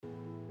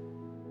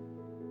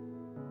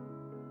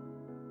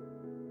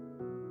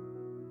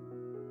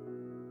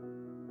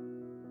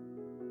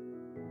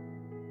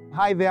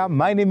Hi there,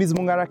 my name is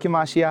Mungara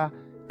Kimashia,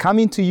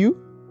 coming to you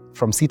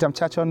from CITAM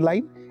Church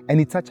Online,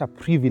 and it's such a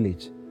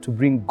privilege to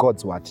bring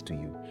God's word to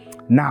you.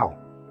 Now,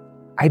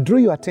 I draw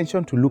your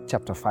attention to Luke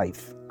chapter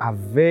 5. A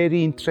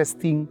very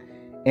interesting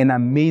and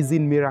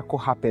amazing miracle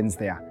happens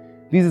there.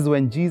 This is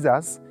when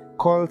Jesus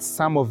calls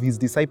some of his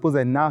disciples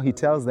and now he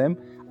tells them,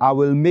 I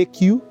will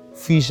make you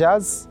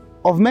fishers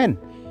of men.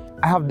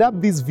 I have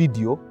dubbed this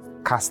video,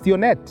 Cast Your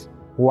Net.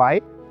 Why?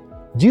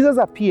 Jesus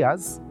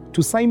appears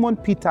to Simon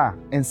Peter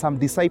and some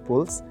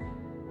disciples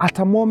at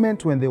a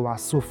moment when they were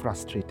so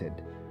frustrated.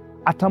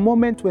 At a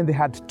moment when they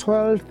had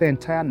toiled the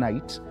entire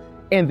night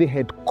and they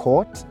had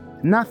caught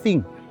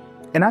nothing.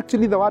 And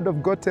actually the word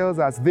of God tells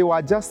us they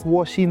were just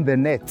washing the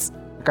nets.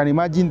 You can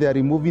imagine they're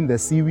removing the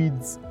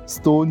seaweeds,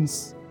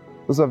 stones.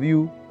 Those of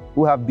you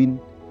who have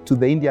been to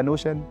the Indian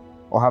Ocean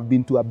or have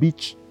been to a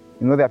beach,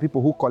 you know there are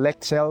people who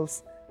collect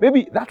shells.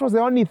 Maybe that was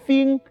the only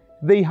thing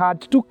they had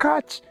to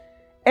catch.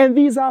 And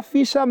these are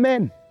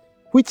fishermen,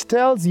 which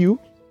tells you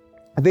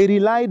they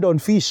relied on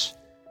fish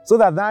so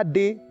that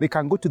day they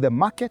can go to the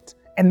market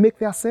and make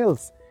their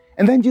sales.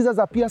 And then Jesus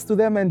appears to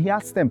them and he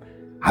asks them,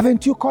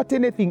 haven't you caught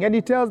anything? And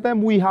he tells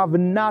them, we have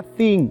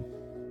nothing.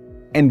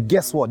 And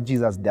guess what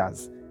Jesus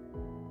does?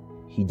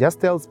 He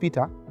just tells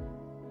Peter,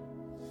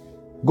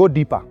 go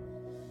deeper,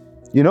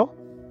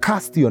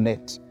 cast your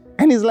net.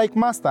 And he's like,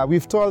 Master,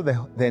 we've toiled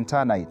the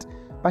entire night.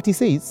 But he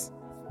says,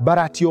 but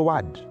at your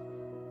word,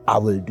 I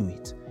will do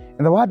it.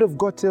 And the word of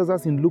God tells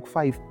us in Luke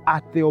 5,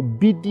 at the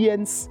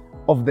obedience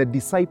of the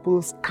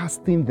disciples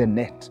casting the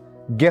net,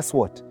 guess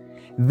what?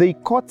 They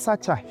caught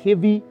such a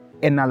heavy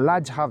and a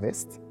large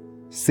harvest.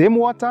 Same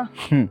water,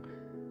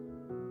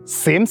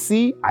 same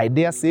sea, I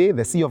dare say,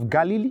 the Sea of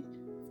Galilee.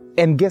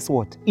 And guess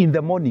what? In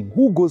the morning,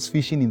 who goes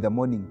fishing in the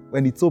morning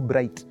when it's so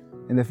bright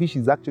and the fish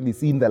is actually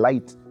seeing the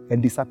light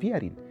and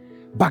disappearing?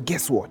 But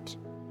guess what?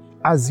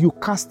 As you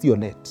cast your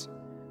net,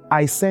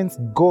 I sense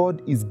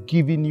God is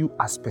giving you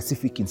a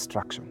specific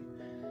instruction.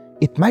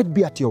 It might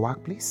be at your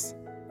workplace.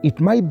 It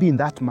might be in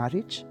that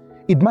marriage.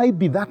 It might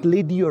be that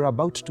lady you're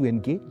about to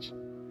engage.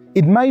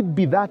 It might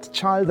be that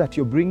child that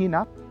you're bringing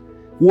up.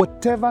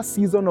 Whatever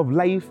season of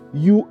life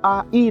you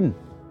are in,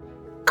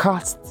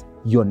 cast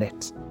your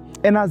net.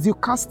 And as you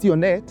cast your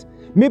net,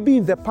 maybe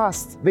in the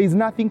past, there is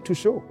nothing to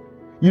show.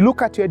 You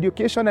look at your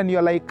education and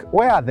you're like,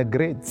 where are the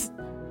grades?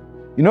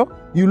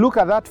 You look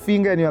at that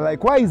finger and you're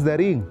like, why is the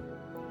ring?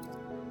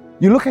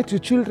 You look at your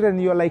children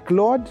and you're like,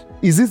 Lord,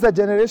 is this the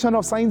generation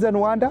of signs and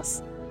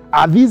wonders?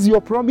 Are these your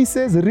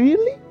promises?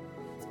 Really?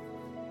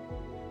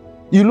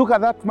 You look at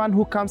that man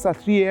who comes at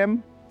 3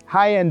 a.m.,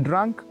 high and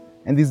drunk,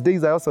 and these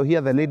days I also hear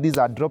the ladies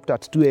are dropped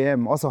at 2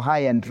 a.m., also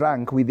high and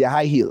drunk with their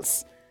high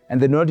heels, and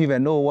they don't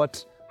even know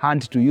what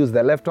hand to use,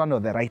 the left one or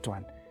the right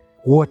one.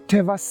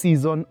 Whatever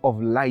season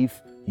of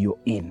life you're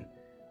in,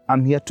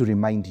 I'm here to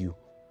remind you,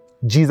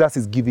 Jesus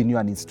is giving you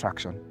an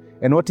instruction.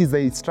 And what is the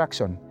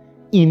instruction?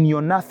 In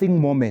your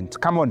nothing moment,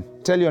 come on,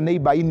 tell your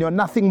neighbor, in your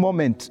nothing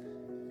moment,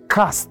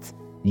 cast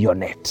your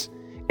net.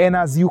 And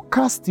as you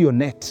cast your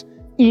net,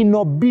 in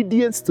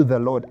obedience to the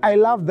Lord, I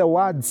love the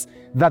words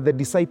that the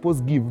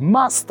disciples give.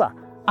 Master,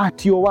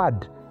 at your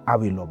word, I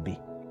will obey.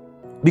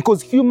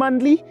 Because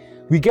humanly,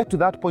 we get to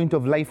that point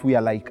of life we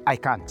are like, I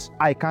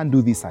can't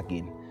do this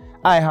again.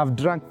 I have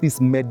drunk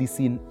this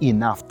medicine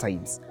enough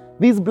times.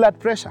 This blood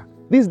pressure,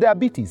 this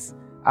diabetes,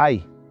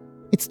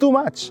 it's too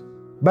much.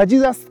 But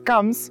Jesus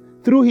comes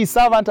through his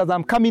servant as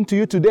I'm coming to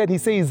you today, and he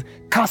says,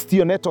 cast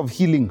your net of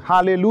healing.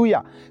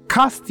 Hallelujah.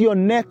 Cast your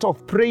net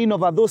of praying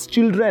over those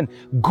children.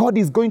 God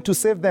is going to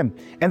save them.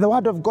 And the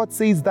word of God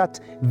says that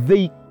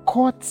they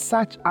caught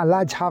such a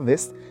large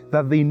harvest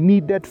that they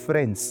needed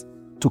friends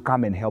to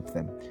come and help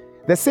them.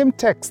 The same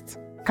text,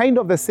 kind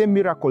of the same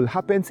miracle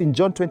happens in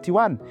John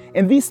 21.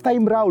 And this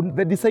time round,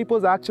 the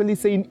disciples are actually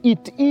saying,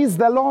 it is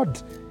the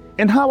Lord.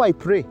 And how I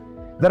pray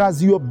that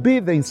as you obey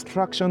the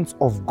instructions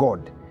of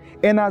God,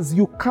 and as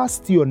you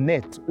cast your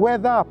net,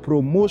 whether a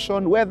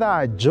promotion, whether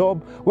a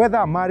job, whether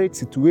a marriage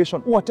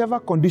situation, whatever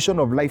condition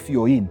of life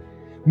you're in,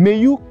 may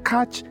you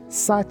catch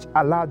such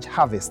a large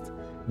harvest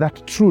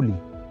that truly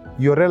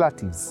your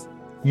relatives,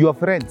 your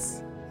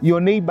friends, your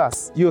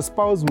neighbors, your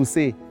spouse will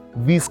say,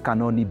 this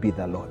can only be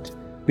the Lord.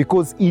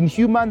 Because in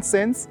human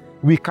sense,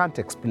 we can't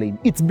explain.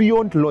 It's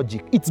beyond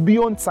logic. It's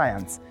beyond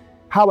science.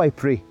 How I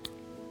pray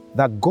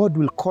that God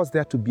will cause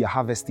there to be a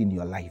harvest in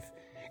your life.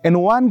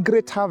 And one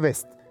great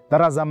harvest that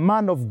as a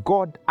man of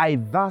God, I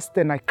thirst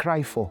and I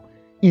cry for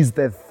is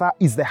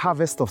the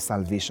harvest of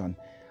salvation.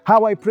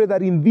 How I pray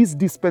that in this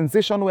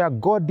dispensation where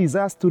God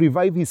desires to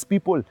revive his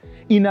people,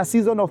 in a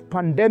season of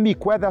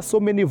pandemic where there are so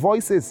many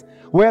voices,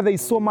 where there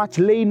is so much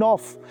laying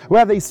off,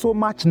 where there is so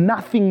much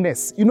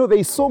nothingness, there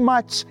is so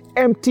much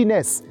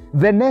emptiness.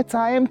 The nets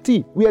are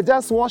empty. We are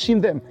just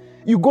washing them.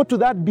 You go to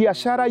that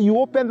biashara, you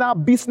open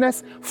that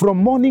business from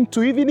morning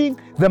to evening,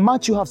 the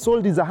much you have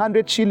sold is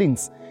 100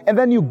 shillings. And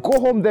then you go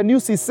home, the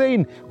news is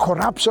saying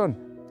corruption,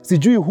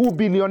 sijui who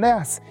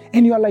billionaires.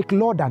 And you are like,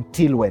 Lord,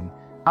 until when?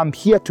 I'm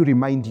here to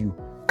remind you,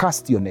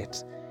 cast your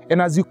net.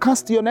 And as you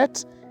cast your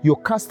net, you're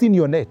casting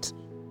your net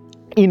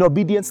in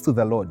obedience to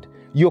the Lord.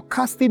 you're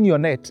casting your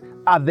net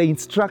at the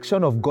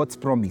instruction of God's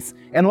promise.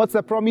 And what's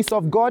the promise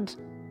of God?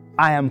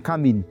 I am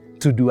coming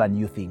to do a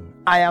new thing.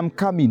 I am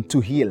coming to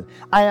heal.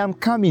 I am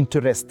coming to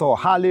restore.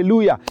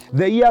 Hallelujah.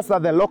 The years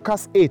that the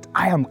locusts ate,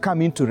 I am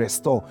coming to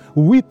restore.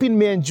 Weeping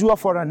may endure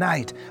for a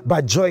night,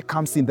 but joy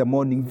comes in the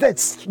morning.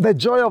 That's the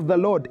joy of the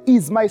Lord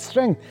is my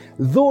strength.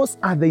 Those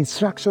are the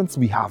instructions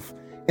we have.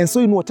 And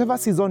so in whatever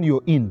season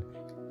you're in,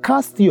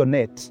 cast your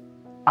net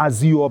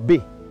as you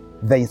obey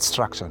the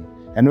instruction.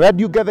 And where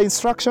do you get the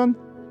instruction?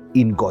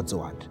 In God's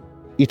word.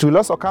 It will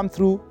also come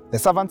through the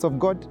servants of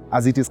God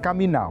as it is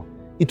coming now.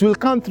 It will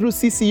come through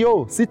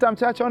CCO, CITAM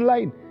Church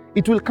Online.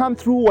 It will come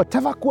through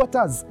whatever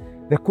quarters.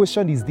 The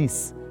question is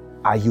this: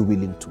 are you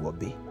willing to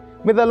obey?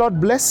 May the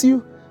Lord bless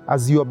you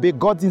as you obey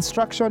God's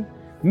instruction.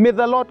 May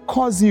the Lord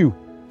cause you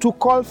to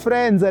call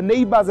friends and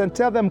neighbors and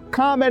tell them,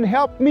 come and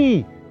help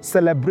me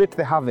celebrate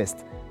the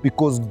harvest,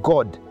 because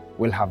God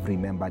will have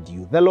remembered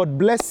you. The Lord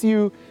bless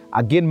you.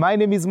 Again, my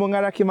name is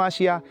Mungara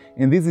Kimashia,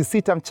 and this is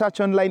CITAM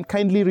Church Online.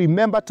 Kindly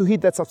remember to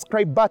hit that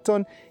subscribe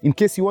button in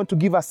case you want to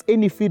give us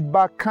any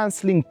feedback,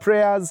 counseling,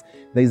 prayers.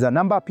 There is a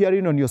number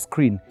appearing on your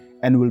screen,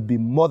 and we'll be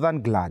more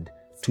than glad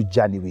to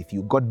journey with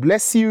you. God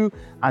bless you.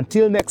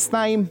 Until next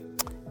time,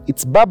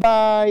 it's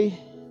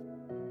bye-bye.